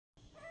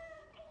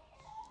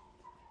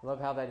I love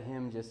how that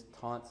hymn just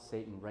taunts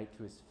Satan right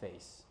to his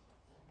face.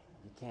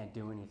 You can't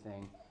do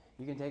anything.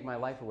 You can take my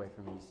life away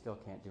from me. You still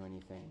can't do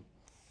anything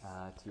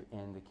to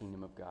end the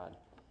kingdom of God.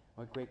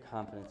 What great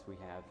confidence we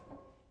have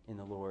in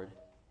the Lord.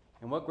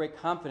 And what great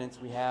confidence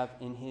we have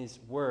in His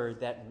Word,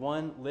 that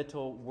one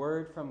little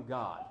word from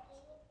God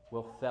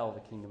will fell the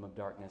kingdom of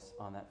darkness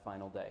on that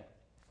final day.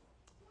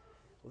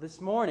 Well,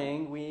 this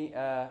morning we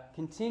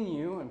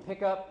continue and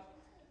pick up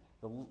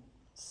the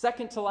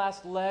second to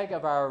last leg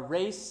of our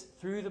race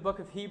through the book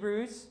of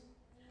Hebrews.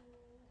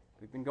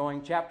 We've been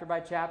going chapter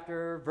by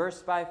chapter,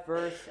 verse by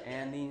verse,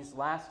 and these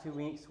last 2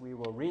 weeks we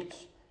will reach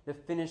the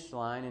finish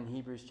line in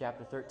Hebrews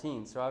chapter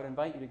 13. So I would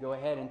invite you to go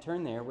ahead and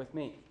turn there with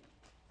me.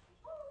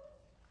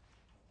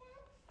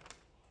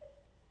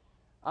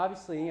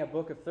 Obviously, a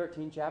book of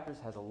 13 chapters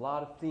has a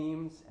lot of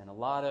themes and a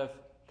lot of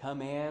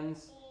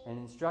commands and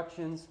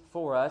instructions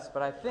for us,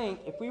 but I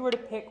think if we were to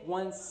pick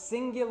one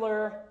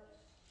singular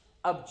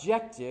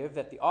objective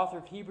that the author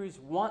of Hebrews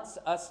wants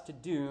us to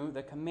do,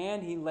 the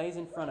command he lays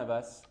in front of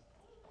us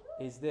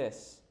is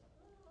this: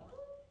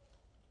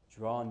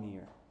 draw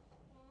near.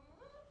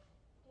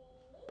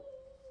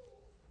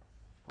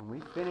 When we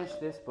finish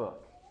this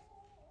book,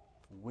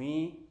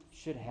 we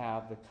should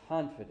have the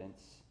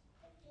confidence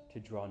to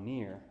draw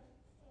near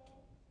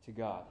to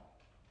God.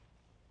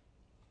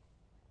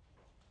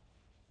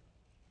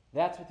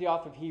 That's what the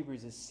author of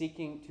Hebrews is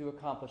seeking to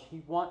accomplish.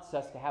 He wants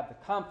us to have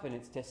the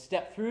confidence to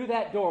step through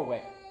that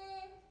doorway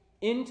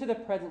into the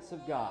presence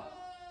of God,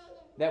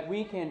 that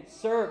we can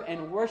serve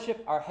and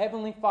worship our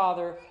Heavenly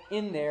Father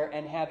in there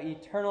and have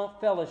eternal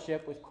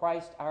fellowship with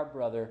Christ our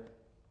brother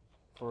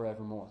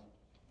forevermore.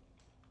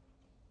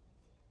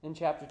 In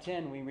chapter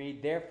 10 we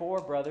read,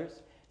 "Therefore,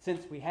 brothers,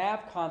 since we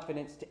have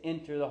confidence to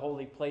enter the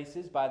holy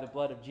places by the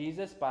blood of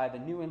Jesus, by the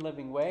new and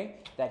living way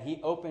that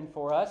He opened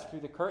for us through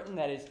the curtain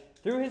that is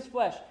through His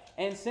flesh,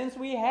 and since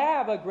we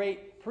have a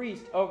great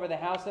priest over the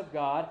house of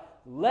God,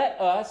 let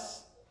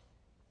us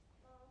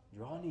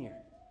draw near."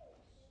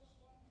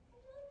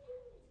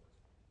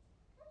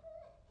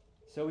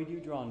 So we do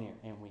draw near,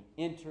 and we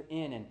enter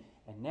in,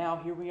 and now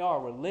here we are.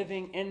 We're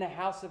living in the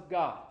house of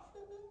God.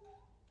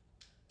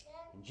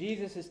 And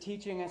Jesus is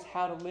teaching us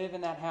how to live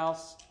in that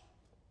house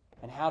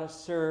and how to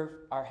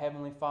serve our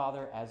Heavenly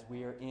Father as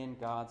we are in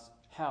God's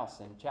house.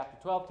 And chapter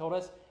 12 told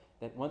us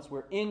that once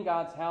we're in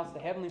God's house, the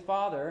Heavenly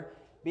Father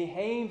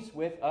behaves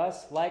with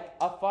us like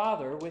a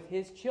father with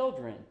his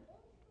children.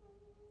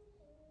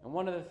 And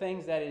one of the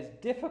things that is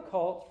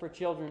difficult for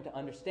children to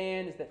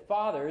understand is that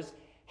fathers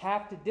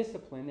have to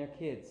discipline their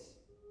kids.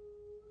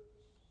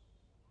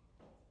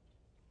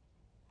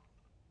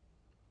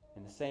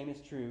 And the same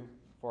is true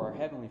for our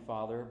Heavenly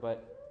Father,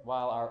 but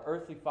while our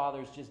earthly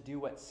fathers just do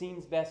what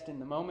seems best in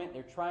the moment,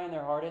 they're trying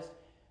their hardest,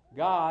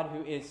 God,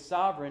 who is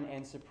sovereign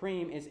and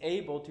supreme, is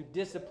able to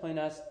discipline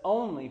us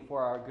only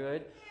for our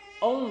good,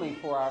 only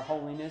for our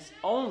holiness,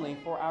 only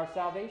for our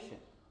salvation.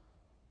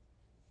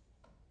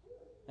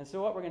 And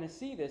so what we're going to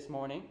see this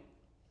morning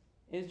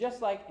is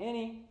just like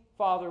any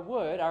father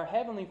would, our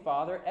Heavenly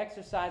Father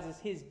exercises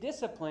His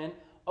discipline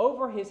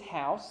over His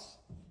house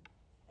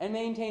and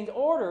maintains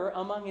order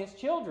among His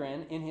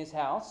children in His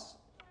house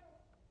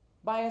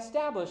by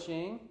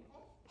establishing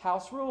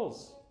house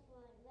rules.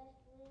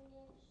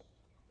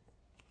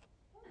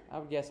 I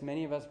would guess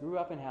many of us grew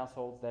up in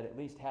households that at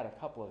least had a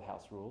couple of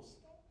house rules.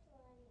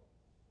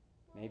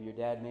 Maybe your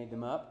dad made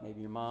them up, maybe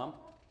your mom.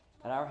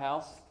 At our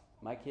house,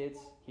 my kids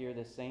hear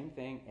the same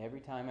thing every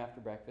time after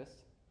breakfast.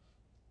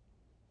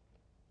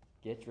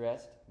 Get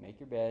dressed, make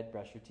your bed,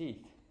 brush your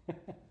teeth.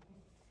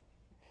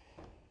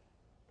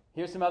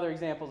 Here's some other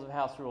examples of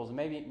house rules, and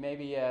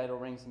maybe it'll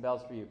ring some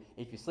bells for you.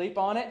 If you sleep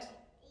on it,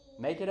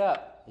 make it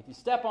up. If you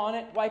step on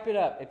it, wipe it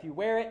up. If you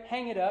wear it,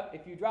 hang it up.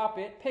 If you drop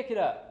it, pick it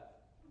up.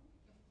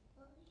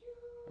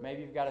 Or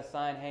maybe you've got a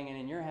sign hanging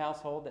in your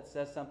household that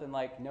says something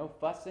like, "No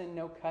fussing,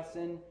 no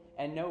cussing,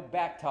 and no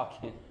back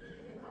talking."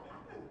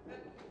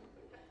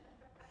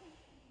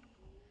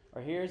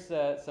 Or here's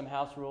some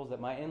house rules that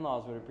my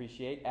in-laws would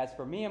appreciate. "As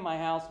for me and my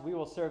house, we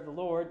will serve the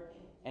Lord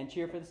and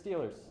cheer for the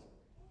Steelers."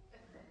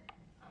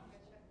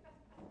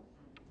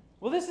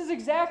 Well, this is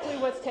exactly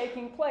what's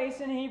taking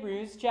place in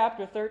Hebrews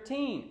chapter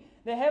 13.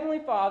 The Heavenly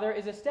Father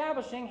is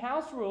establishing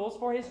house rules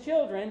for His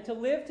children to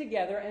live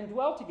together and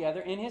dwell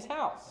together in His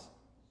house.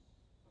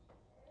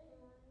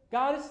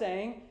 God is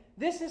saying,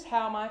 this is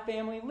how my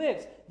family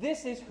lives.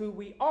 This is who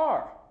we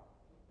are.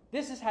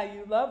 This is how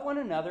you love one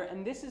another,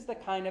 and this is the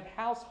kind of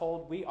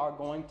household we are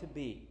going to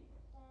be.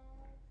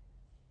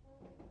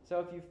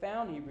 So if you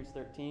found Hebrews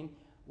 13,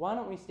 why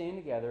don't we stand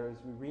together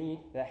as we read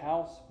the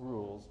house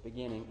rules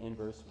beginning in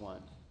verse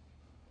 1.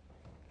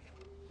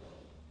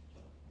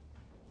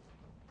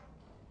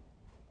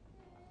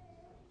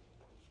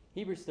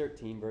 Hebrews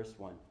 13, verse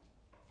 1.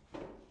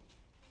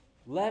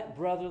 "Let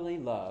brotherly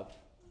love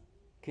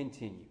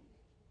continue.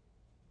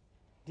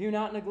 Do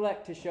not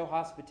neglect to show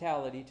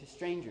hospitality to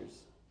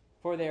strangers,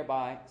 for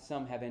thereby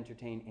some have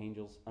entertained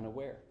angels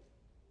unaware.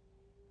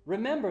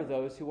 Remember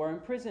those who are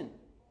in prison,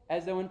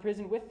 as though in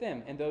prison with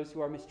them, and those who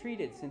are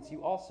mistreated, since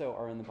you also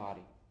are in the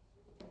body.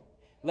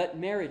 Let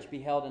marriage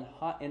be held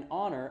in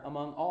honor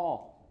among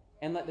all,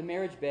 and let the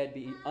marriage bed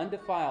be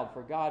undefiled,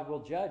 for God will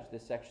judge the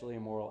sexually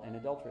immoral and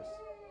adulterous.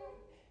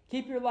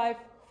 Keep your life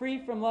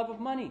free from love of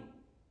money,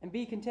 and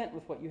be content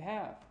with what you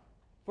have.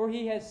 For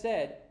he has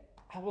said,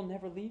 I will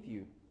never leave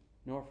you,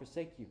 nor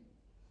forsake you.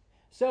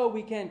 So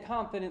we can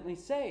confidently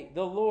say,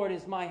 the Lord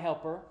is my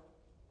helper.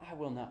 I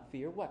will not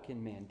fear. What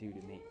can man do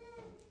to me?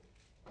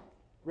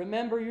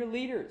 Remember your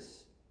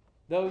leaders,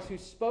 those who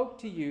spoke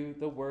to you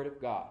the word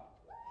of God.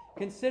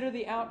 Consider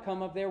the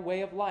outcome of their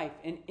way of life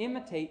and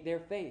imitate their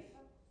faith.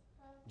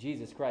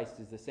 Jesus Christ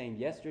is the same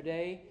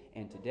yesterday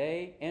and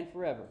today and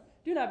forever.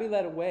 Do not be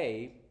led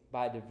away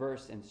by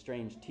diverse and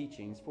strange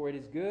teachings, for it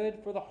is good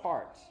for the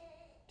heart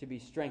to be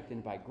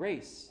strengthened by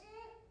grace,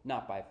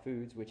 not by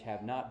foods which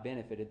have not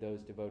benefited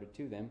those devoted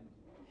to them.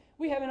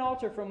 We have an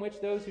altar from which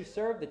those who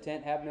serve the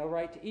tent have no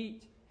right to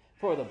eat.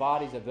 For the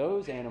bodies of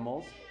those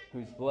animals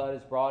whose blood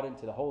is brought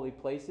into the holy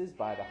places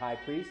by the high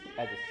priest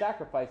as a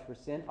sacrifice for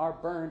sin are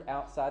burned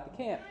outside the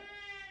camp.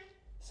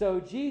 So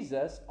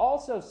Jesus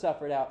also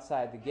suffered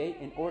outside the gate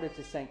in order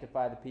to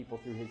sanctify the people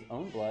through his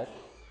own blood.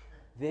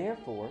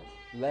 Therefore,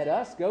 let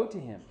us go to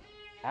him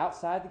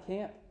outside the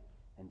camp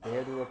and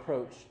bear the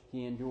reproach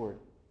he endured.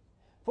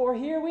 For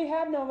here we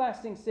have no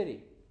lasting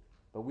city,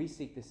 but we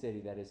seek the city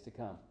that is to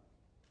come.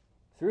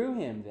 Through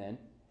him, then,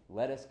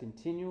 let us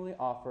continually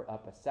offer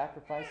up a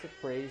sacrifice of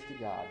praise to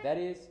God, that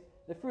is,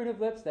 the fruit of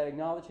lips that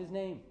acknowledge his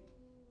name.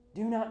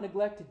 Do not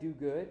neglect to do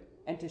good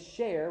and to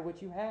share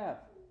what you have,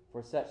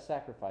 for such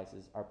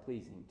sacrifices are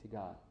pleasing to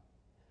God.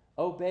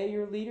 Obey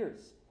your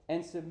leaders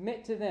and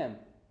submit to them,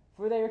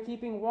 for they are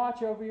keeping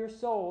watch over your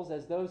souls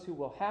as those who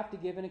will have to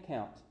give an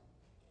account.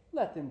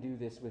 Let them do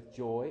this with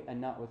joy and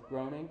not with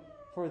groaning,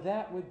 for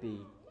that would be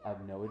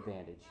of no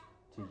advantage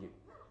to you.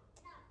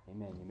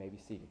 Amen. You may be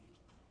seated.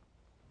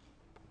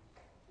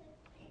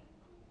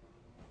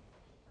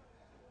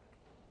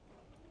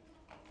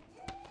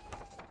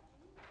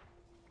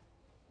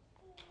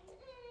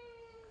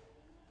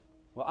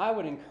 Well, I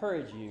would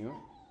encourage you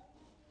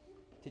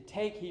to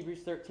take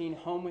Hebrews 13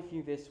 home with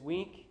you this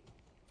week,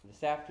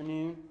 this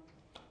afternoon,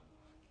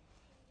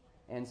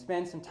 and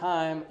spend some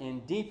time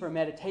in deeper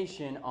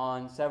meditation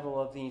on several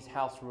of these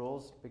house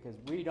rules, because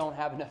we don't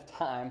have enough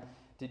time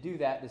to do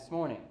that this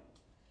morning.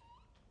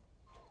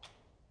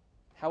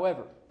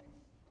 However,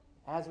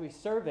 as we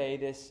survey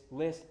this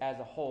list as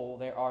a whole,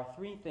 there are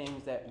three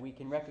things that we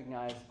can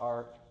recognize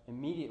are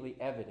immediately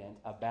evident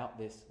about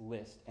this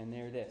list, and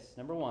they're this.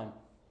 Number one,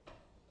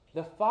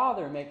 the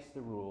Father makes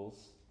the rules,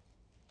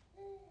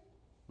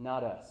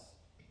 not us.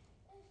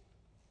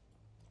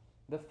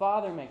 The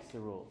Father makes the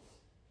rules,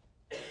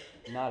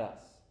 not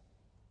us.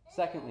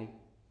 Secondly,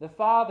 the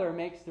Father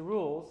makes the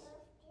rules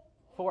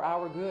for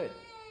our good.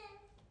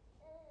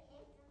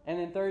 And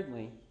then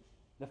thirdly,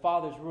 the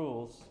Father's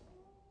rules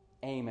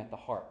aim at the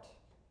heart.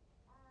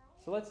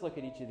 So let's look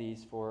at each of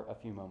these for a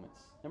few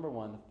moments. Number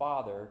one, the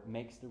Father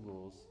makes the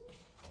rules,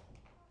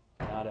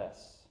 not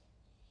us.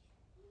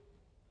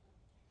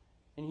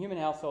 In human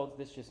households,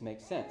 this just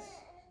makes sense.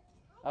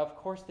 Of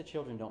course the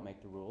children don't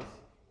make the rules.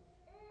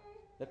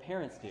 The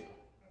parents do.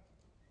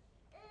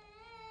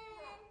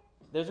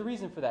 There's a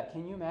reason for that.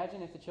 Can you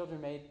imagine if the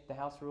children made the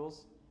house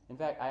rules? In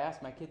fact, I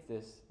asked my kids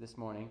this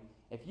morning,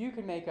 if you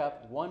could make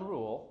up one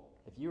rule,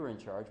 if you were in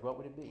charge, what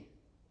would it be?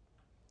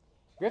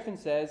 Griffin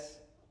says,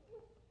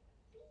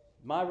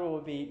 my rule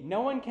would be,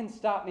 no one can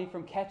stop me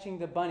from catching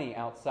the bunny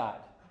outside.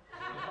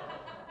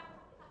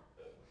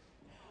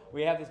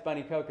 We have this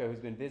bunny, Coco,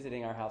 who's been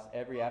visiting our house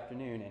every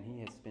afternoon, and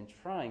he has been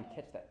trying to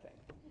catch that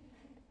thing.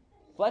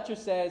 Fletcher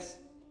says,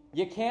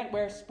 you can't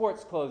wear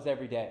sports clothes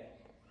every day,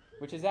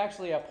 which is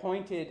actually a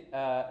pointed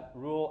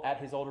rule at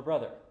his older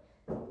brother.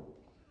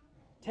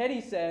 Teddy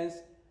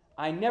says,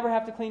 I never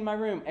have to clean my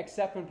room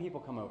except when people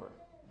come over.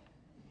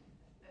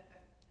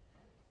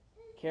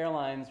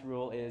 Caroline's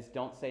rule is,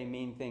 don't say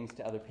mean things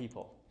to other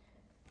people.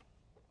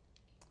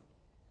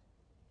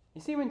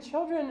 You see, when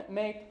children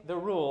make the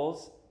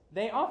rules,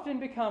 they often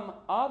become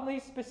oddly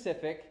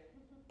specific,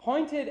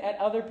 pointed at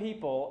other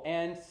people,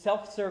 and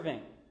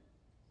self-serving.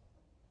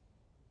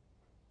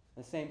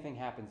 The same thing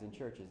happens in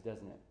churches,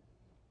 doesn't it?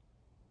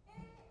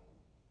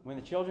 When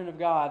the children of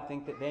God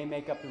think that they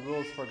make up the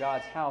rules for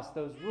God's house,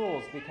 those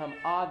rules become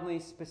oddly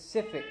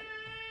specific,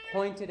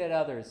 pointed at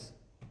others,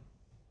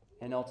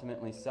 and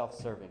ultimately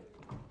self-serving.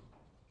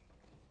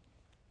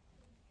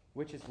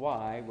 Which is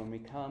why when we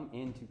come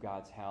into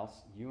God's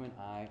house, you and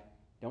I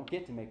don't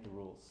get to make the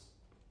rules.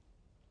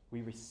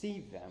 We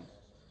receive them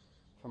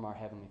from our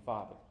Heavenly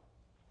Father.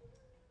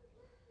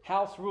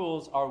 House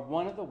rules are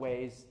one of the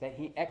ways that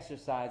he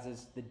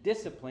exercises the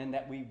discipline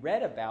that we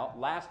read about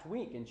last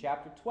week in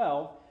chapter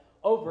 12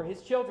 over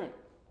his children.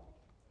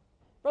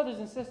 Brothers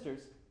and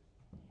sisters,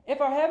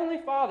 if our Heavenly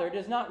Father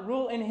does not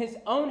rule in his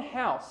own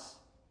house,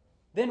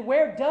 then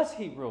where does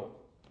he rule?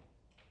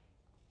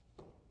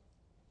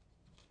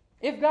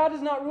 If God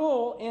does not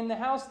rule in the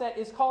house that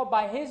is called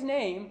by his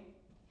name,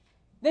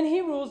 then he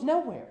rules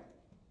nowhere.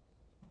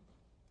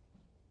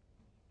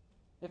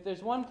 If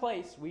there's one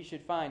place we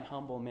should find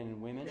humble men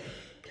and women,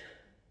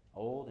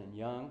 old and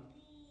young,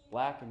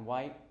 black and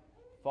white,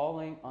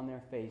 falling on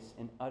their face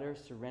in utter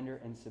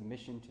surrender and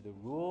submission to the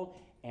rule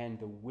and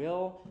the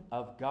will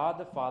of God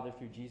the Father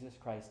through Jesus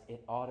Christ.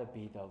 It ought to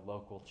be the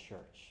local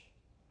church.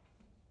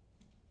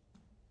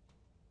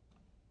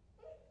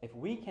 If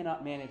we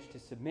cannot manage to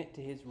submit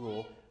to his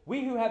rule,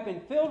 we who have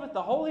been filled with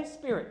the Holy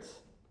Spirit,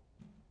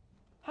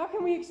 how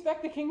can we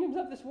expect the kingdoms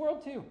of this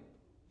world to?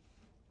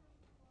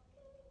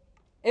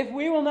 If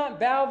we will not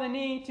bow the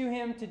knee to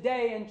him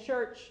today in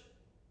church,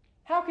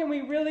 how can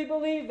we really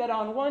believe that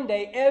on one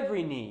day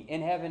every knee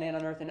in heaven and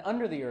on earth and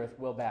under the earth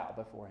will bow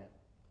before him?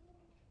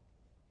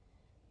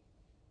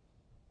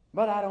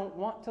 But I don't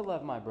want to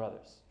love my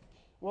brothers.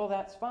 Well,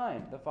 that's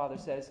fine. The Father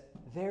says,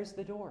 there's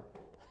the door.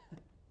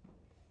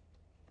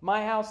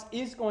 My house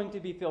is going to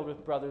be filled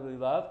with brotherly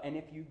love, and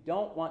if you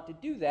don't want to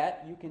do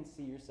that, you can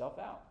see yourself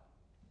out.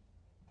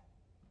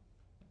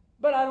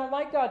 But I don't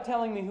like God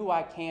telling me who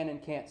I can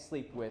and can't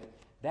sleep with.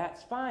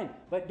 That's fine,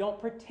 but don't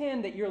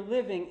pretend that you're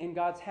living in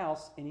God's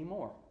house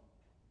anymore.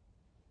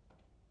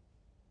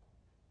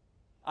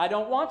 I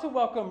don't want to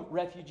welcome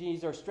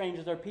refugees or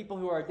strangers or people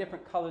who are a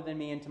different color than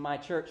me into my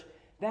church.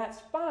 That's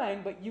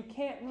fine, but you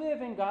can't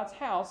live in God's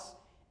house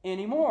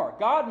anymore.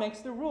 God makes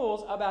the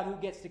rules about who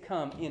gets to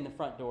come in the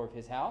front door of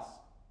his house,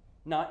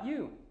 not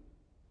you.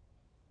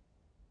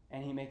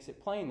 And he makes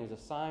it plain. There's a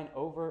sign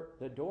over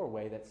the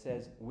doorway that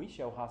says, we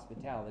show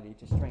hospitality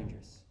to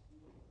strangers.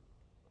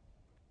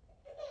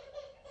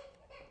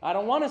 I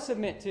don't want to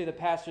submit to the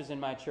pastors in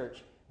my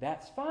church.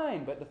 That's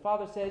fine, but the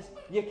Father says,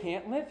 you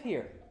can't live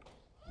here.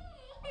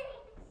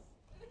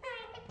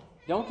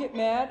 Don't get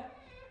mad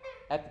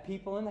at the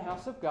people in the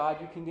house of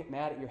God. You can get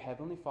mad at your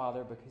Heavenly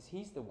Father because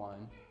he's the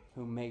one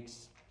who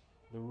makes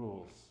the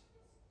rules.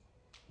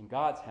 In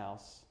God's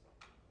house,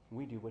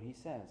 we do what he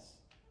says.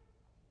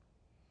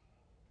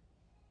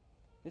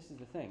 This is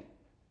the thing.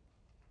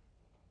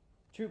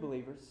 True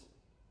believers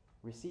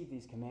receive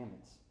these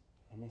commandments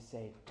and they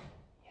say,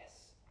 yes,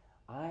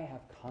 I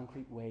have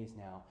concrete ways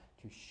now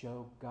to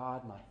show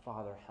God my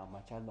Father how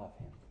much I love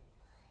him.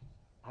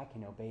 I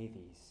can obey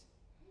these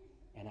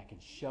and I can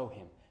show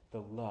him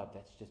the love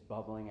that's just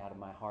bubbling out of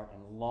my heart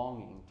and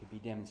longing to be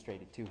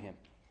demonstrated to him.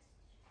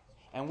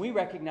 And we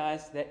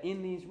recognize that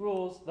in these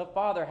rules, the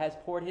Father has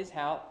poured his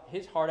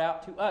heart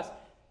out to us.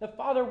 The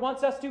Father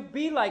wants us to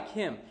be like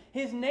him.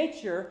 His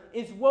nature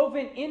is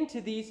woven into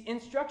these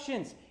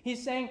instructions.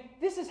 He's saying,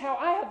 this is how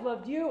I have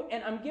loved you,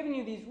 and I'm giving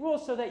you these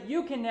rules so that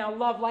you can now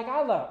love like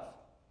I love.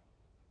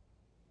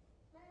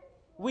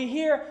 We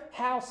hear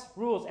house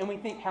rules, and we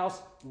think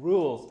house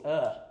rules.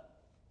 Ugh,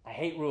 I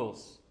hate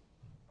rules.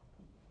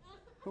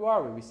 Who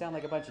are we? We sound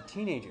like a bunch of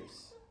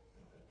teenagers.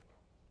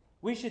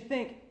 We should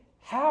think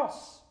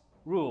house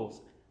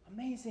rules.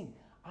 Amazing.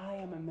 I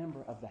am a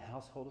member of the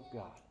household of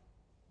God.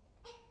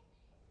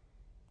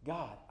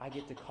 God, I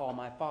get to call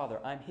my Father.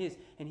 I'm his,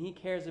 and he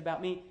cares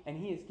about me, and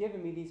he has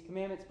given me these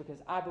commandments because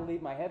I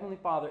believe my Heavenly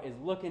Father is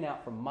looking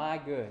out for my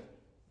good.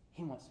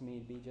 He wants me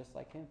to be just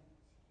like him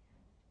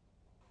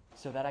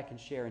so that I can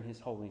share in his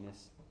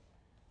holiness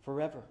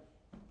forever.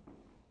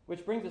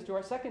 Which brings us to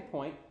our second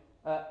point.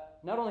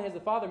 Not only has the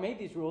Father made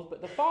these rules,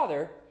 but the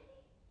Father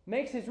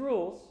makes his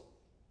rules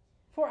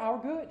for our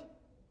good.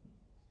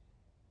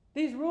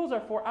 These rules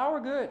are for our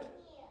good.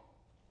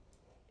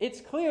 It's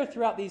clear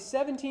throughout these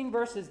 17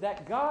 verses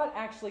that God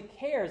actually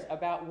cares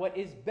about what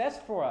is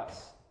best for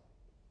us.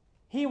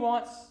 He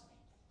wants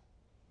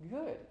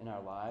good in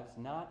our lives,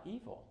 not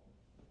evil.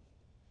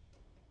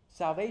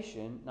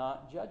 Salvation,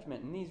 not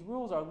judgment. And these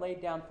rules are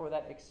laid down for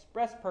that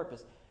express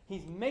purpose.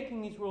 He's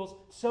making these rules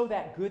so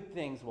that good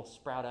things will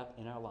sprout up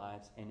in our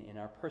lives and in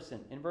our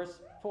person. In verse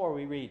 4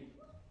 we read,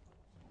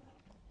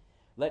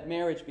 let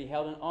marriage be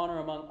held in honor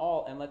among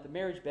all, and let the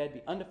marriage bed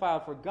be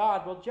undefiled, for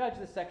God will judge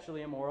the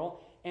sexually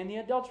immoral and the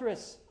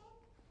adulterous.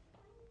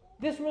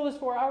 This rule is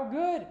for our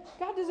good.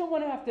 God doesn't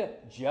want to have to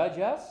judge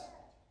us.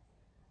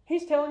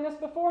 He's telling us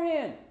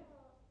beforehand,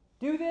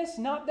 do this,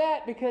 not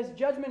that, because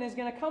judgment is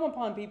going to come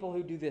upon people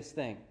who do this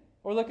thing.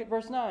 Or look at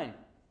verse 9.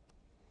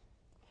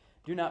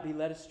 Do not be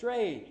led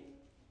astray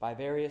by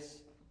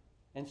various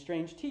and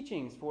strange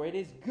teachings, for it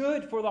is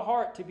good for the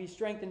heart to be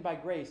strengthened by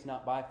grace,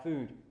 not by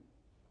food.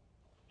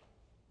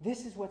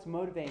 This is what's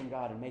motivating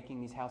God in making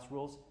these house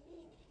rules.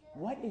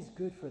 What is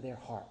good for their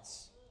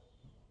hearts?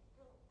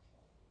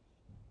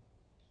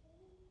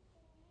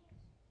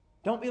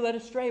 Don't be led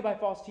astray by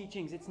false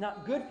teachings. It's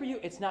not good for you.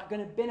 It's not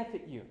going to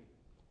benefit you.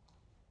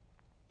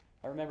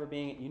 I remember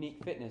being at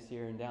Unique Fitness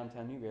here in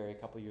downtown Newberry a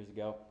couple years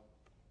ago,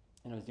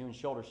 and I was doing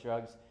shoulder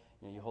shrugs.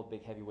 You hold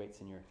big heavy weights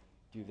and you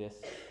do this,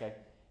 okay?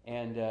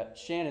 And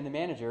Shannon, the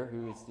manager,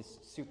 who is this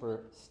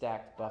super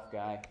stacked buff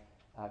guy,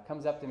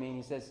 comes up to me and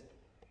he says,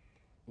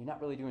 you're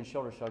not really doing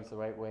shoulder shrugs the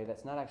right way.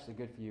 That's not actually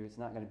good for you. It's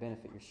not going to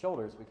benefit your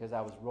shoulders, because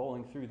I was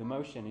rolling through the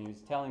motion, and he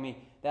was telling me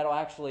that'll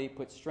actually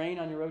put strain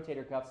on your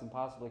rotator cuffs and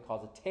possibly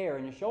cause a tear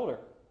in your shoulder.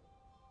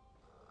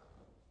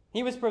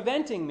 He was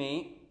preventing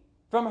me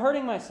from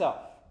hurting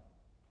myself.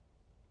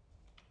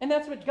 And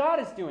that's what God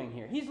is doing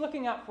here. He's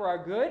looking out for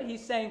our good.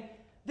 He's saying,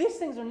 These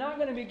things are not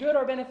going to be good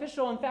or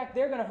beneficial. In fact,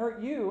 they're going to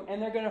hurt you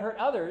and they're going to hurt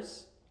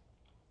others.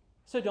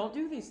 So don't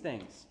do these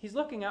things. He's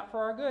looking out for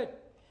our good.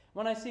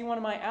 When I see one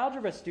of my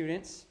algebra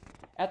students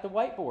at the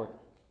whiteboard,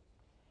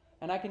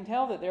 and I can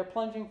tell that they're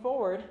plunging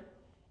forward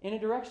in a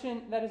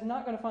direction that is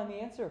not going to find the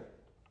answer.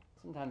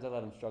 Sometimes I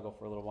let them struggle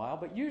for a little while,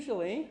 but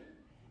usually,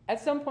 at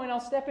some point I'll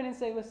step in and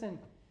say, listen,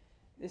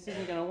 this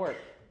isn't going to work.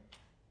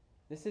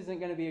 This isn't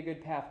going to be a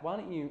good path. Why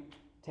don't you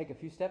take a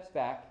few steps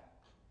back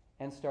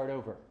and start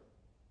over?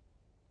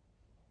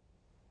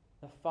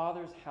 The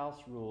Father's house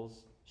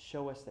rules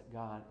show us that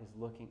God is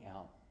looking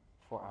out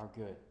for our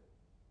good.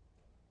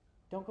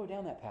 Don't go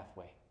down that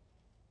pathway.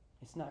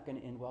 It's not going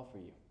to end well for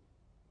you.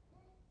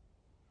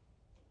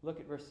 Look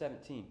at verse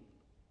 17.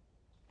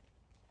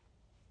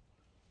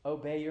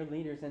 Obey your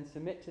leaders and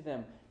submit to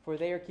them, for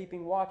they are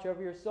keeping watch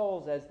over your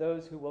souls as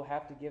those who will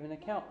have to give an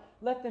account.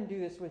 Let them do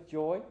this with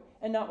joy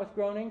and not with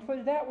groaning, for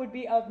that would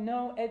be of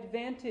no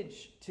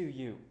advantage to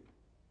you.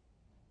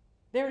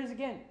 There it is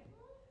again.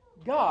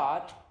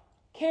 God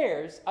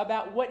cares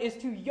about what is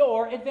to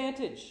your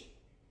advantage.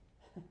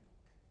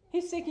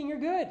 He's seeking your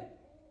good.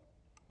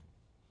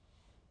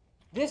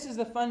 This is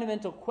the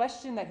fundamental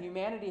question that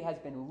humanity has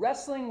been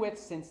wrestling with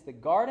since the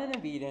Garden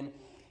of Eden.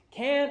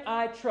 Can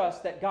I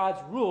trust that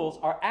God's rules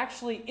are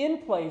actually in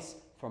place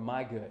for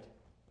my good?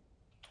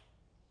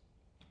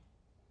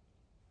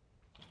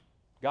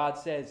 God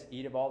says,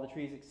 eat of all the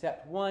trees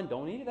except one.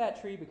 Don't eat of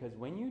that tree, because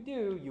when you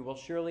do, you will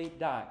surely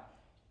die.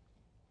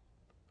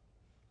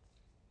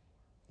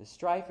 The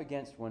strife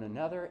against one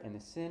another and the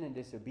sin and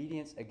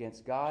disobedience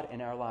against God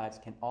in our lives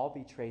can all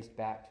be traced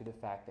back to the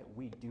fact that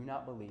we do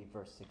not believe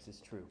verse 6 is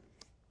true.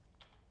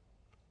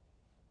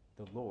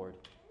 The Lord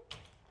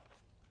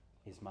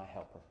is my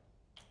helper.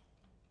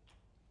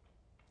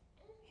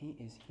 He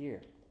is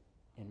here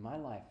in my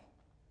life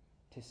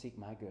to seek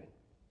my good.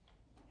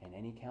 And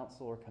any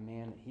counsel or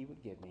command that he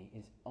would give me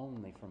is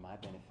only for my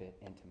benefit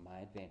and to my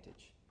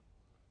advantage.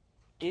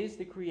 Is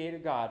the Creator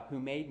God who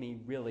made me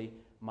really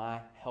my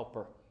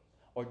helper?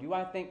 Or do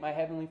I think my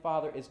Heavenly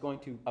Father is going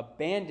to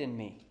abandon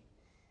me?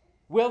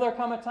 Will there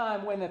come a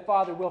time when the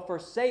Father will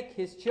forsake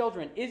his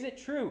children? Is it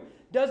true?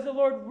 Does the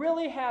Lord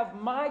really have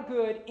my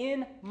good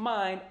in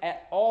mind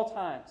at all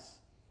times?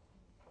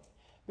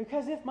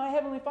 Because if my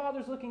Heavenly Father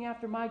is looking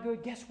after my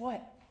good, guess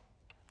what?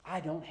 I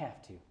don't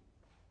have to.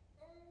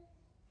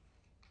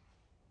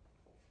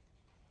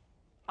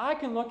 I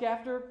can look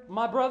after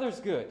my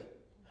brother's good,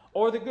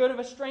 or the good of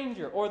a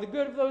stranger, or the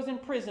good of those in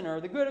prison, or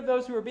the good of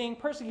those who are being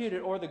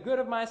persecuted, or the good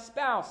of my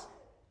spouse.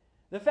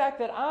 The fact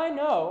that I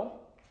know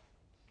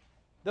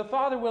the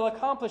Father will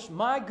accomplish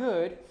my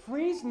good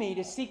frees me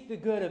to seek the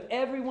good of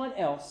everyone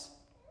else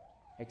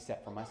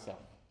except for myself.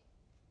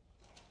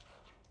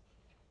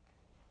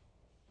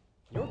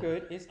 Your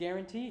good is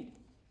guaranteed.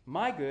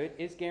 My good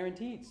is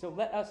guaranteed. So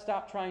let us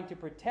stop trying to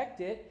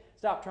protect it,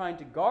 stop trying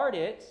to guard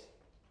it.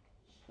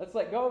 Let's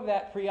let go of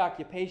that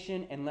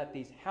preoccupation and let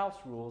these house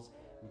rules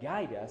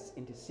guide us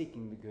into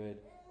seeking the good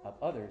of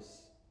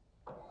others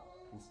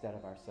instead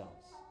of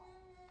ourselves.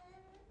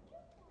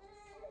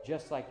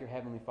 Just like your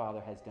Heavenly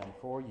Father has done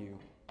for you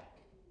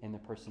in the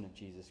person of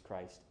Jesus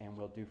Christ and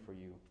will do for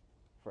you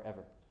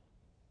forever.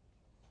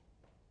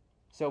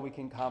 So we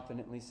can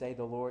confidently say,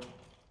 the Lord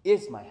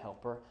is my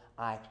helper.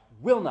 I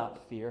will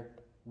not fear.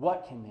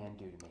 What can man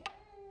do to me?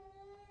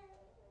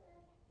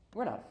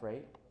 We're not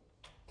afraid.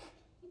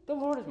 The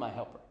Lord is my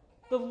helper.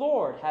 The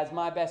Lord has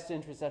my best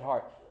interests at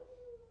heart.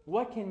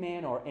 What can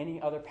man or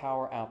any other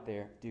power out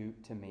there do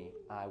to me?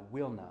 I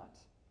will not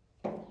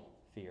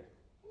fear.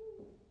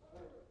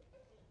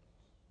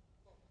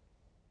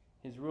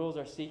 His rules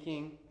are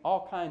seeking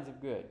all kinds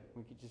of good.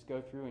 We could just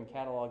go through and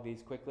catalog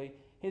these quickly.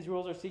 His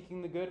rules are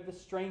seeking the good of the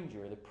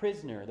stranger, the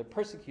prisoner, the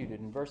persecuted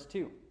in verse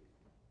 2.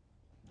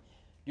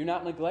 Do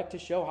not neglect to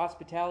show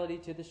hospitality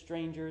to the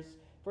strangers,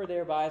 for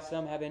thereby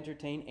some have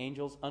entertained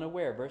angels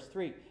unaware. Verse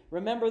 3.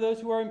 Remember those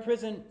who are in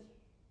prison,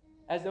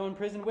 as though in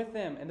prison with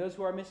them, and those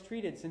who are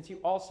mistreated, since you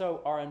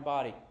also are in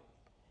body.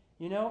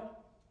 You know,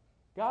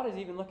 God is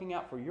even looking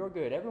out for your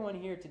good. Everyone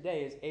here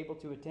today is able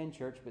to attend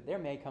church, but there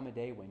may come a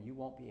day when you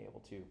won't be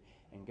able to.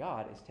 And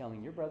God is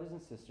telling your brothers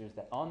and sisters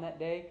that on that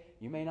day,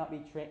 you may not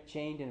be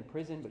chained in a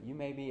prison, but you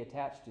may be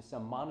attached to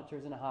some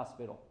monitors in a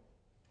hospital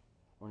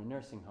or in a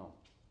nursing home.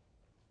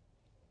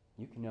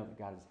 You can know that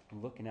God is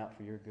looking out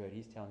for your good.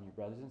 He's telling your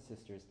brothers and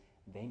sisters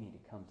they need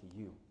to come to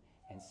you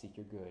and seek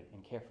your good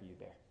and care for you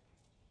there.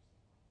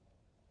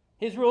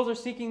 His rules are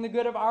seeking the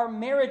good of our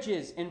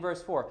marriages in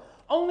verse 4.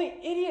 Only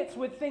idiots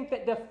would think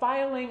that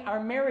defiling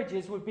our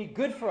marriages would be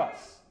good for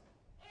us.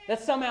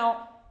 That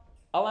somehow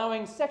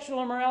allowing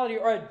sexual immorality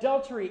or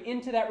adultery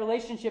into that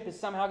relationship is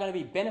somehow going to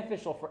be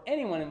beneficial for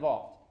anyone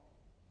involved.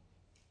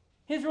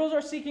 His rules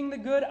are seeking the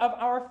good of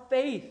our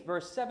faith.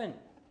 Verse 7.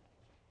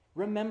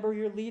 Remember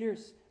your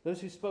leaders,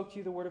 those who spoke to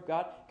you the word of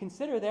God.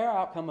 Consider their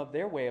outcome of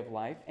their way of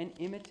life and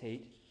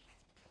imitate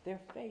their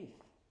faith.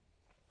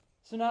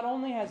 So not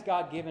only has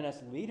God given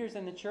us leaders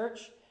in the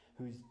church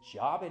whose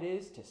job it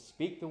is to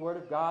speak the word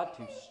of God,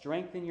 to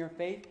strengthen your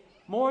faith,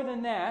 more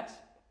than that,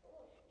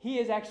 He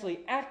is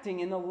actually acting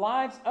in the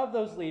lives of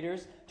those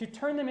leaders to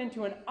turn them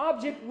into an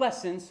object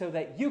lesson so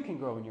that you can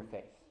grow in your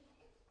faith.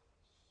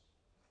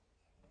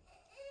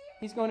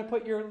 He's going to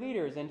put your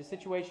leaders into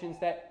situations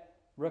that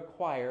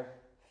require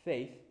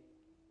faith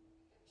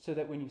so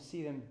that when you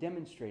see them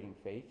demonstrating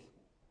faith,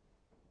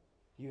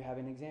 you have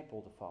an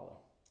example to follow.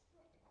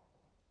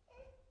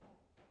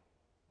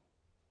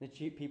 The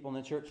people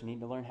in the church need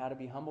to learn how to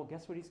be humble.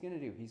 Guess what he's going to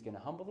do? He's going to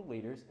humble the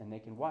leaders, and they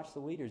can watch the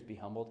leaders be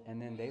humbled, and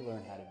then they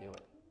learn how to do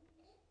it.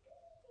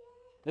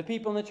 The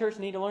people in the church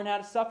need to learn how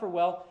to suffer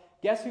well.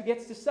 Guess who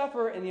gets to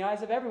suffer in the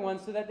eyes of everyone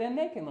so that then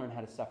they can learn how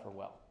to suffer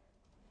well?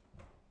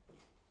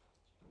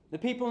 The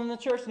people in the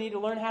church need to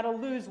learn how to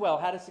lose well,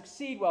 how to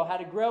succeed well, how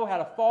to grow, how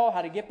to fall,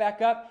 how to get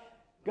back up.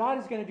 God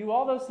is going to do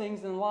all those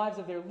things in the lives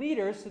of their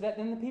leaders so that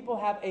then the people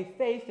have a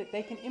faith that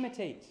they can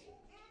imitate.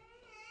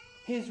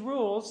 His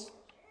rules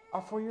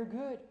are for your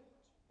good,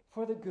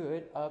 for the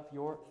good of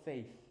your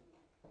faith.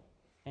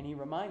 And he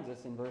reminds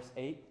us in verse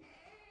 8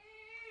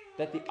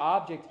 that the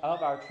object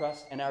of our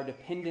trust and our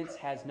dependence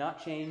has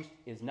not changed,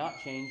 is not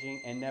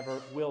changing, and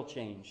never will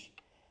change.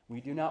 We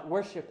do not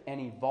worship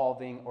an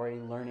evolving or a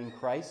learning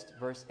Christ.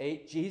 Verse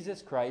 8,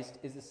 Jesus Christ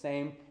is the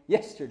same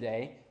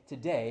yesterday,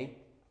 today,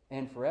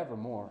 and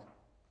forevermore.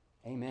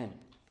 Amen.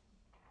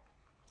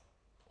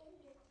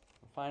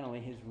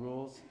 Finally, his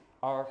rules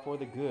are for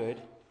the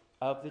good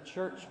of the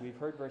church. We've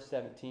heard verse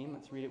 17.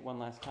 Let's read it one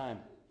last time.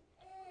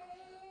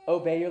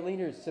 Obey your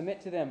leaders,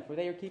 submit to them, for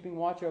they are keeping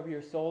watch over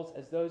your souls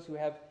as those who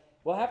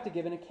will have to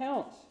give an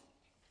account.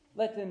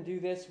 Let them do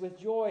this with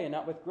joy and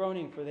not with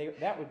groaning, for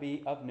that would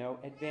be of no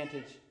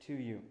advantage to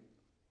you.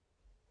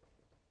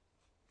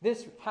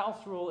 This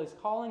house rule is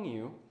calling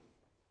you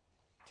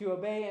to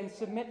obey and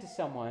submit to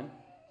someone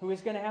who is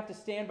going to have to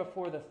stand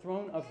before the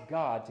throne of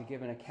God to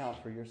give an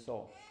account for your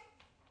soul.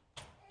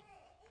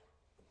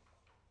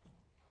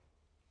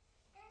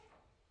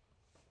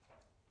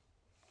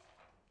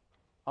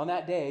 On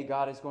that day,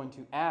 God is going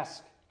to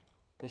ask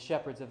the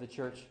shepherds of the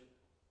church,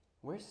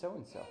 "Where's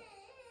so-and-so?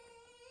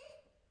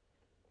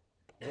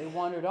 They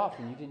wandered off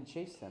and you didn't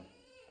chase them.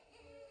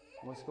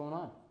 What's going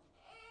on?"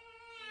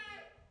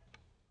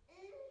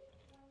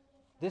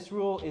 This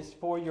rule is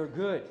for your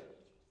good.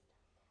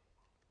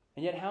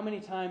 And yet how many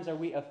times are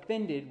we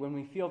offended when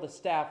we feel the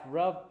staff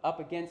rub up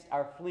against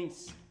our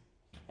fleece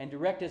and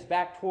direct us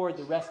back toward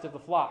the rest of the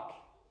flock?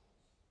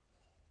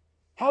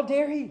 How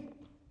dare he?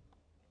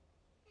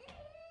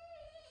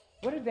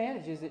 What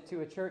advantage is it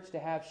to a church to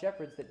have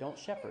shepherds that don't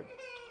shepherd?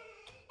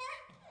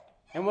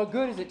 And what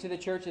good is it to the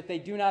church if they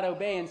do not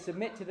obey and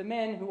submit to the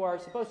men who are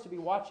supposed to be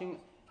watching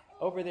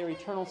over their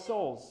eternal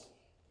souls?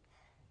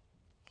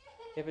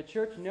 If a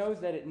church knows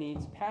that it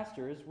needs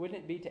pastors, wouldn't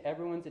it be to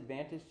everyone's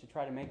advantage to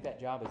try to make that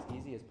job as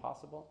easy as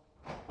possible?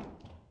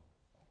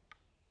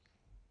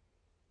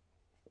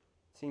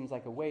 Seems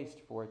like a waste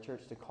for a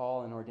church to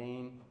call and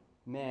ordain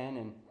men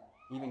and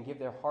even give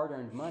their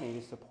hard-earned money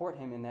to support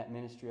him in that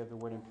ministry of the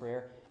word and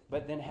prayer,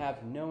 but then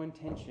have no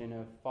intention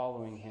of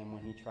following him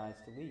when he tries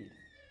to lead.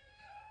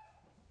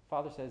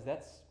 Father says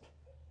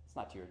it's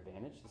not to your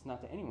advantage. It's not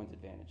to anyone's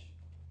advantage.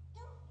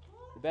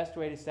 The best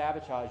way to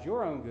sabotage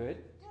your own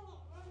good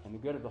and the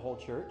good of the whole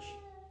church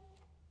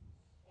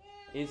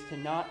is to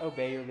not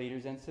obey your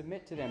leaders and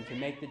submit to them, to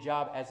make the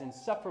job as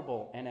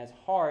insufferable and as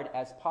hard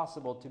as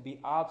possible, to be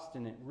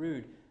obstinate,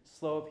 rude,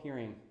 slow of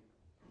hearing,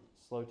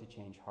 slow to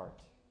change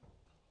heart.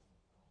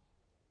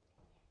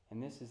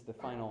 And this is the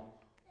final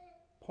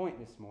point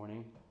this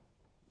morning.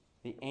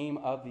 The aim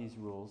of these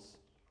rules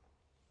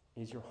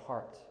is your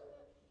heart.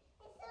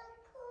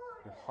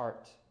 Your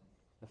heart.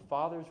 The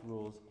Father's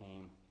rules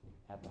aim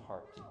at the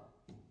heart.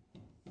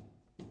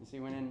 You see,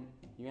 when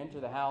you enter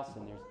the house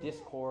and there's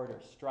discord or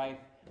strife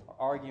or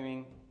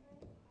arguing,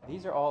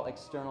 these are all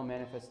external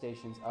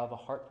manifestations of a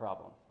heart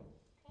problem.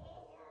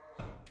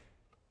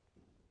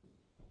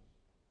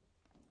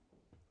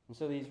 And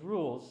so these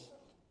rules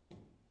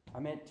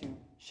are meant to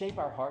shape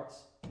our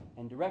hearts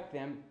and direct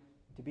them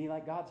to be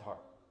like God's heart.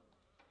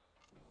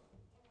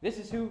 This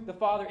is who the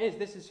Father is.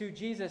 This is who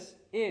Jesus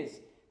is.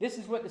 This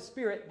is what the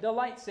Spirit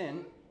delights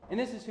in. And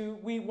this is who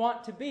we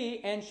want to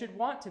be and should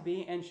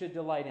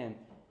delight in.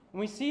 And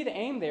we see the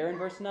aim there in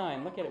verse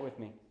 9. Look at it with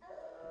me.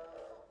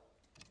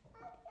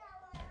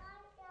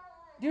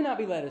 Do not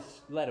be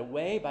led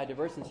away by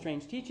diverse and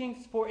strange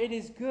teachings, for it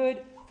is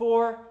good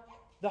for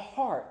the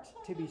heart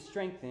to be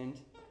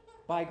strengthened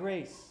by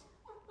grace.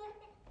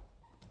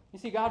 You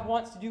see, God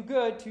wants to do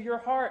good to your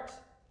heart.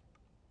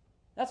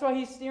 That's why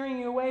he's steering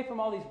you away from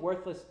all these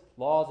worthless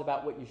laws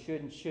about what you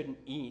should and shouldn't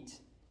eat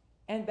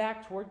and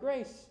back toward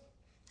grace.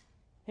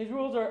 His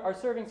rules are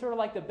serving sort of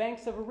like the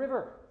banks of a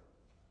river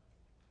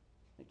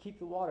that keep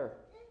the water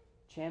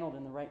channeled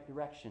in the right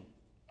direction,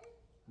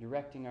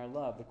 directing our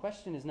love. The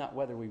question is not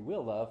whether we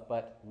will love,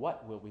 but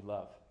what will we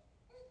love?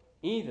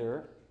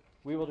 Either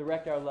we will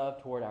direct our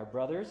love toward our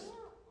brothers,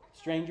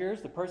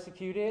 strangers, the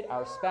persecuted,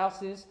 our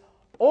spouses,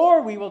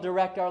 or we will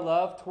direct our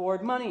love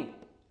toward money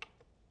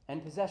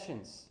and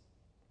possessions.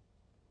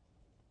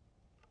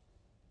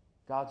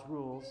 God's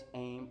rules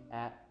aim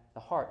at the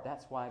heart.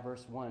 That's why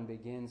verse 1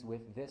 begins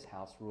with this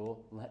house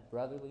rule: let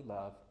brotherly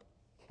love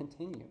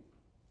continue.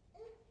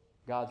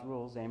 God's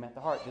rules aim at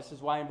the heart. This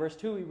is why in verse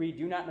 2 we read,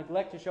 do not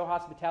neglect to show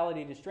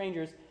hospitality to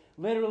strangers.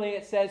 Literally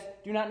it says,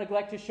 do not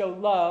neglect to show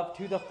love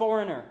to the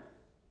foreigner.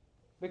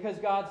 Because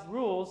God's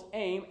rules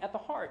aim at the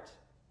heart.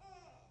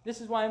 This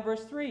is why in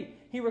verse 3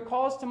 he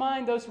recalls to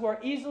mind those who are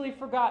easily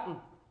forgotten,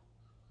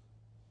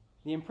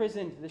 the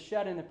imprisoned, the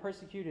shut in, the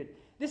persecuted.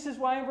 This is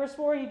why in verse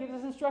 4 he gives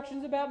us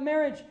instructions about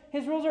marriage.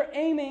 His rules are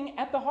aiming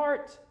at the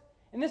heart.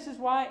 And this is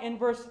why in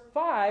verse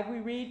 5 we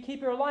read,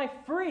 keep your life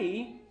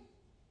free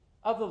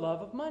of the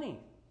love of money.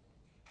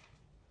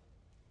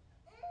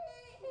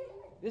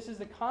 This is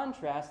the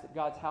contrast that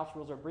God's house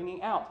rules are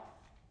bringing out.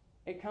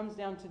 It comes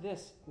down to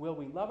this: will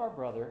we love our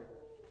brother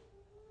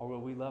or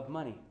will we love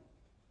money?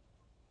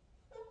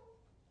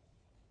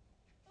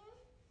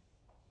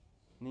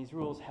 And these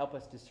rules help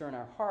us discern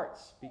our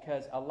hearts,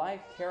 because a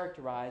life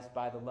characterized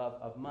by the love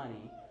of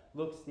money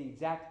looks the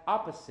exact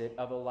opposite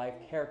of a life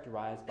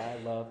characterized by a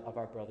love of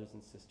our brothers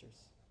and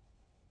sisters.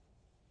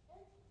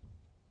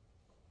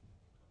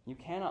 You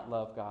cannot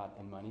love God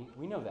and money.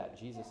 We know that.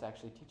 Jesus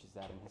actually teaches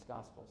that in his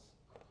Gospels.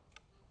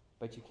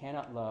 But you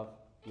cannot love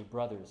your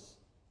brothers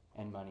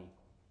and money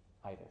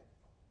either.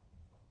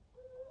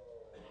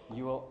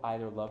 You will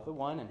either love the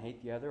one and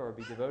hate the other, or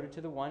be devoted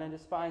to the one and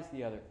despise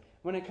the other.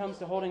 When it comes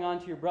to holding on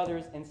to your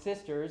brothers and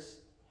sisters,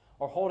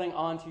 or holding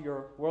on to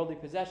your worldly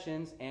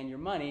possessions and your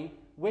money,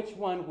 which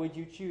one would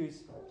you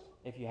choose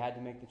if you had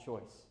to make the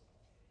choice?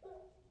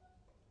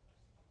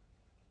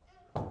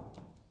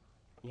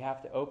 You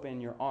have to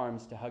open your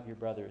arms to hug your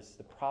brothers.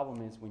 The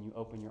problem is when you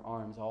open your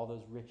arms, all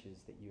those riches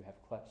that you have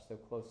clutched so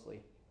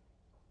closely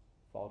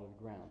fall to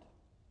the ground.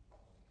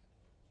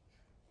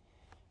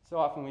 So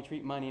often we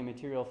treat money and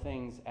material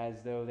things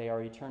as though they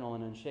are eternal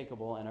and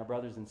unshakable, and our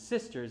brothers and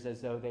sisters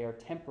as though they are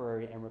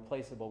temporary and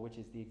replaceable, which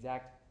is the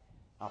exact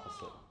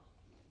opposite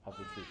of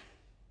the truth.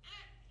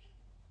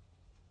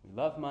 We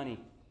love money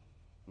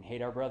and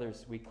hate our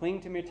brothers. We cling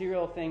to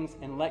material things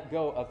and let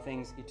go of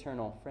things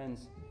eternal.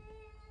 Friends,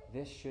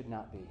 this should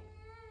not be.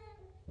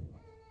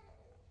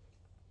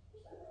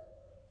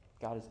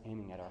 God is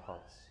aiming at our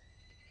hearts.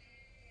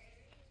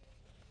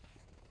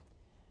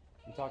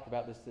 We talked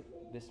about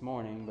this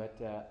morning, but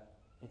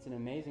it's an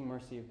amazing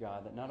mercy of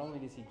God that not only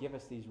does he give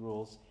us these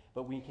rules,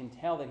 but we can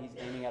tell that he's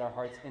aiming at our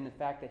hearts in the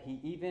fact that he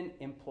even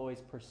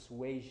employs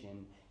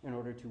persuasion in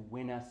order to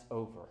win us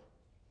over.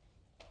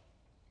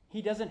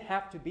 He doesn't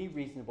have to be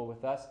reasonable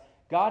with us.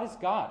 God is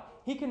God.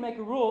 He can make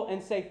a rule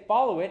and say,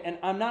 follow it, and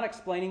I'm not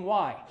explaining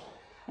why.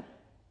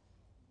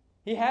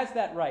 He has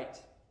that right.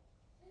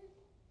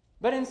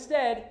 But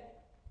instead,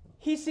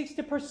 he seeks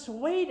to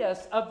persuade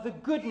us of the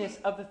goodness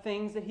of the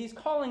things that he's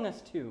calling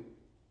us to.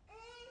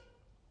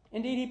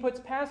 Indeed, he puts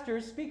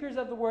pastors, speakers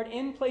of the word,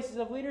 in places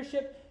of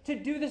leadership to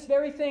do this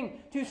very thing,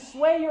 to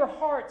sway your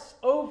hearts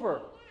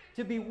over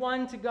to be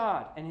one to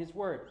God and his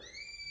word.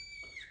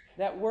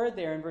 That word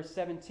there in verse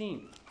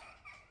 17,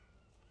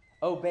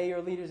 obey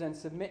your leaders and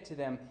submit to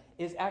them,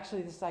 is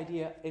actually this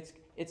idea.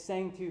 It's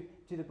saying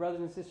to the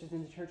brothers and sisters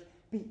in the church,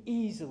 be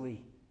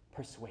easily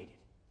persuaded.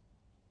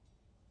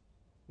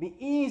 Be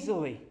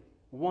easily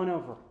won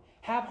over.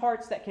 Have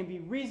hearts that can be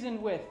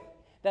reasoned with,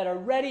 that are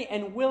ready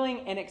and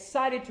willing and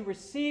excited to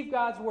receive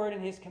God's word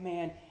and his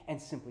command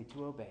and simply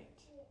to obey it.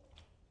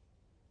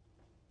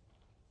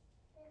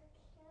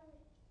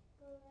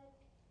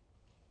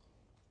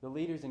 The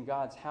leaders in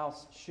God's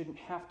house shouldn't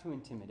have to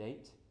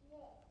intimidate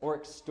or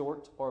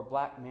extort or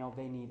blackmail.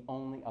 They need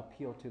only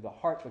appeal to the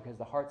heart, because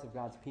the hearts of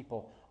God's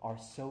people are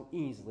so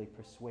easily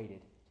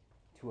persuaded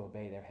to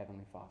obey their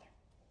Heavenly Father.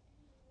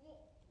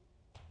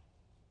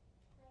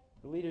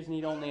 The leaders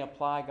need only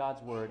apply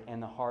God's word,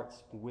 and the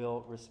hearts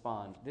will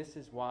respond. This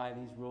is why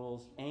these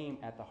rules aim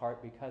at the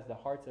heart, because the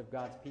hearts of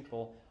God's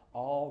people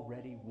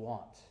already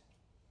want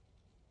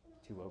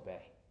to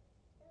obey.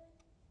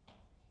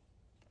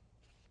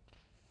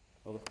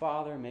 Well, the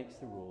Father makes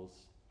the rules,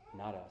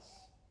 not us.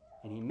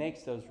 And he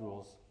makes those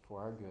rules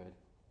for our good,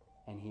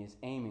 and he is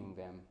aiming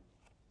them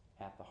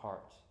at the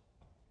heart.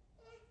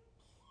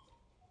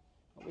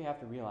 What we have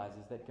to realize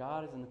is that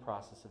God is in the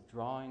process of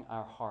drawing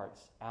our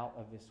hearts out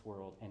of this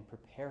world and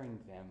preparing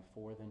them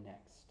for the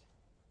next.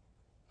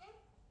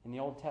 In the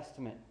Old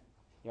Testament,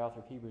 the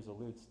author of Hebrews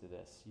alludes to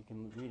this. You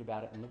can read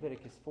about it in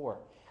Leviticus 4.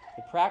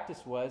 The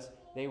practice was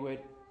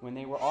when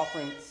they were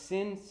offering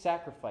sin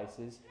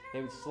sacrifices,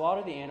 they would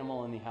slaughter the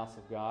animal in the house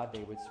of God.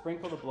 They would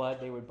sprinkle the blood.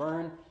 They would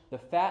burn the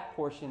fat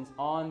portions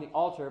on the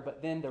altar,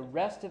 but then the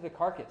rest of the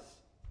carcass,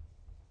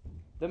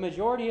 the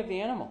majority of the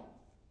animal,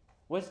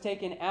 was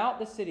taken out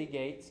the city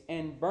gates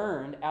and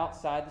burned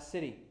outside the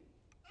city.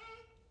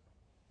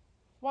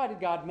 Why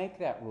did God make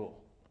that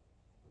rule?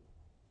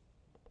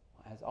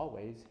 As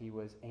always, he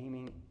was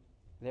aiming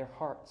their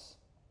hearts.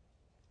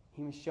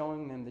 He was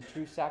showing them the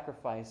true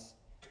sacrifice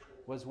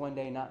was one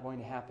day not going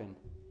to happen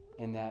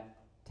in that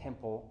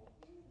temple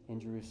in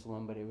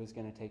Jerusalem, but it was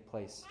going to take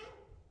place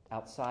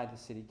outside the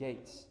city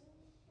gates.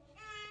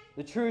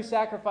 The true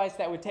sacrifice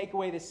that would take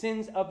away the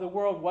sins of the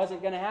world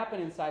wasn't going to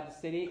happen inside the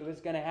city. It was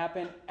going to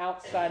happen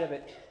outside of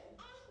it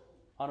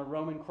on a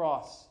Roman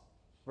cross.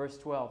 Verse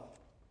 12.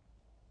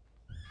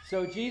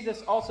 So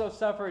Jesus also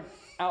suffered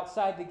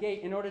outside the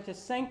gate in order to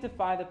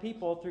sanctify the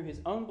people through his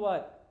own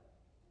blood.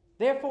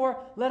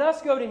 Therefore, let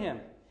us go to him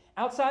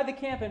outside the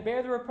camp and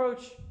bear the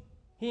reproach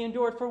he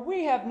endured. For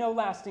we have no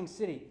lasting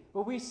city,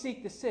 but we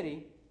seek the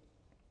city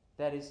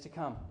that is to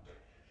come.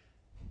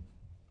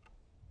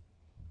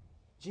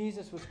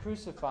 Jesus was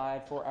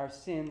crucified for our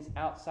sins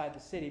outside the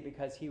city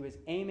because he was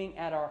aiming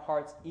at our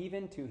hearts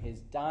even to his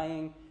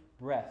dying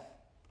breath.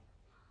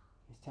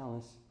 He's telling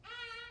us,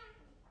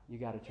 you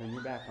got to turn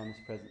your back on this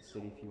present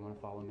city if you want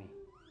to follow me.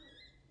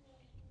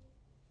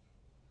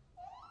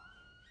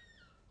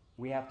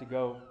 We have to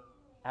go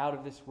out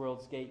of this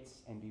world's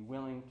gates and be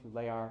willing to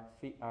lay our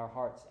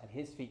hearts at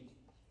his feet.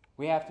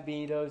 We have to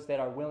be those that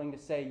are willing to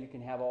say, you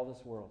can have all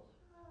this world.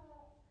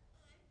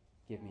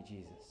 Give me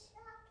Jesus.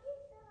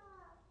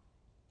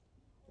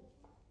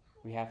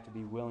 We have to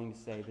be willing to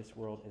say, this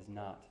world is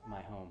not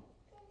my home.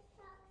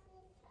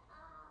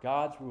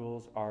 God's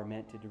rules are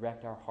meant to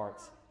direct our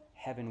hearts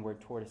heavenward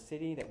toward a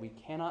city that we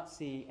cannot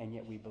see and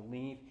yet we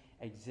believe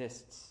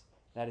exists,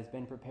 that has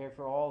been prepared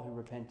for all who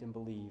repent and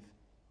believe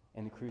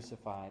in the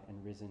crucified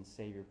and risen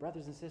Savior.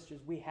 Brothers and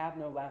sisters, we have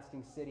no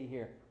lasting city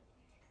here.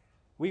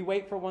 We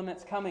wait for one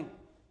that's coming.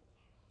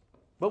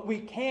 But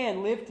we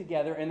can live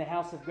together in the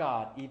house of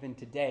God even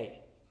today.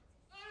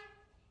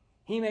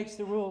 He makes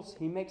the rules.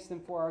 He makes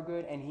them for our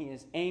good, and he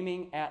is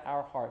aiming at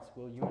our hearts.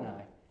 Will you and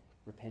I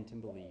repent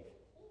and believe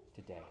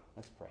today?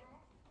 Let's pray.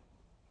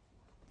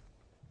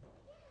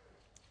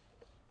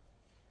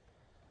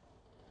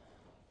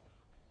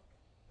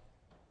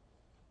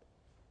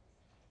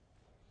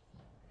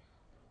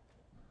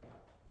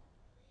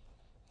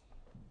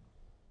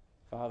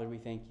 Father, we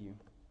thank you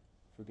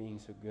for being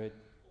so good.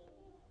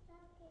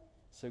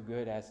 So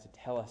good as to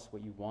tell us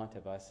what you want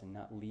of us and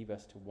not leave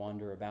us to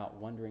wander about,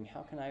 wondering,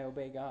 how can I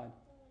obey God?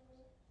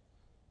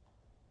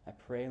 I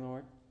pray,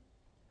 Lord,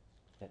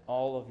 that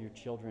all of your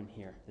children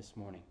here this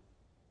morning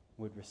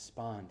would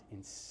respond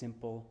in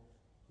simple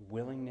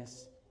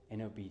willingness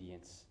and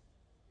obedience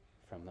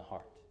from the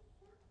heart.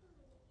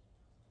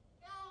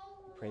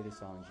 I pray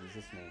this all in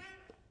Jesus' name.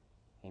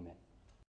 Amen.